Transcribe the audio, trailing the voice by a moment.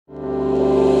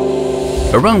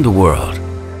Around the world,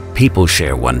 people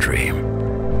share one dream.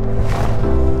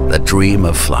 The dream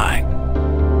of flying.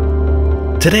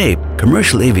 Today,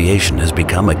 commercial aviation has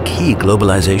become a key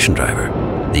globalization driver.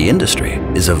 The industry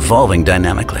is evolving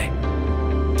dynamically.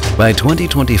 By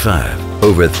 2025,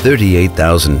 over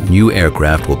 38,000 new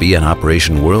aircraft will be in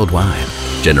operation worldwide,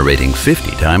 generating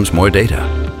 50 times more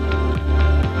data.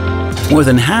 More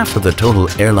than half of the total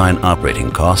airline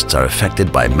operating costs are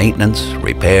affected by maintenance,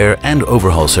 repair, and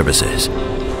overhaul services.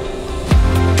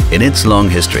 In its long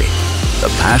history,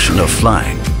 the passion of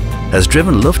flying has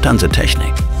driven Lufthansa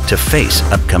Technik to face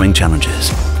upcoming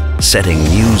challenges, setting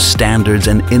new standards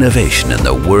and innovation in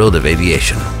the world of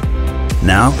aviation.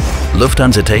 Now,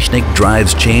 Lufthansa Technik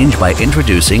drives change by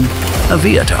introducing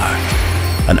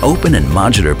AVIATAR, an open and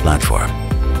modular platform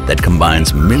that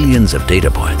combines millions of data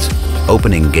points,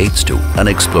 opening gates to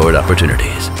unexplored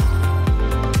opportunities.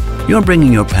 You're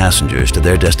bringing your passengers to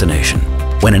their destination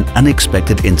when an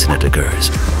unexpected incident occurs.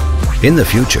 In the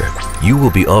future, you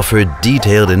will be offered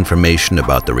detailed information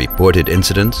about the reported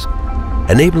incidents,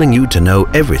 enabling you to know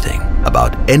everything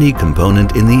about any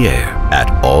component in the air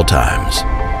at all times.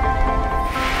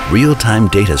 Real-time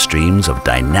data streams of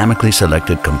dynamically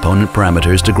selected component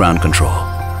parameters to ground control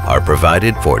are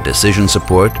provided for decision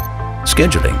support,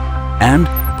 scheduling, and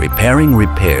repairing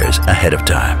repairs ahead of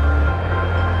time.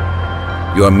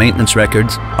 Your maintenance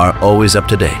records are always up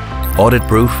to date,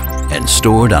 audit-proof, and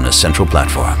stored on a central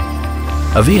platform.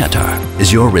 AVIATAR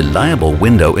is your reliable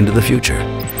window into the future,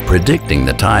 predicting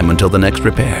the time until the next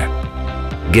repair.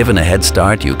 Given a head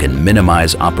start, you can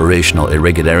minimize operational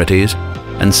irregularities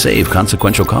and save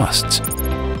consequential costs.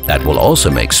 That will also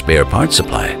make spare parts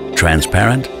supply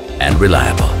transparent and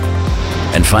reliable.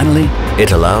 And finally,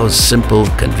 it allows simple,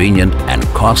 convenient, and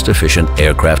cost-efficient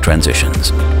aircraft transitions.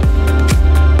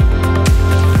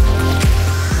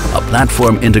 A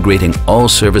platform integrating all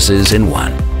services in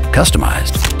one,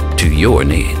 customized to your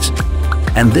needs.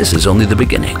 And this is only the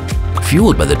beginning.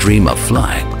 Fueled by the dream of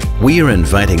flying, we are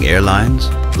inviting airlines,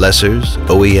 lessors,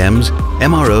 OEMs,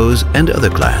 MROs, and other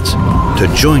clients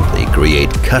to jointly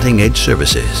create cutting-edge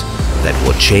services that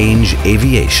will change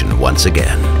aviation once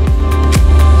again.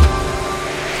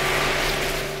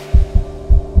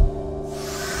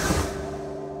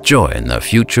 Join the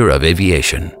future of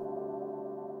aviation.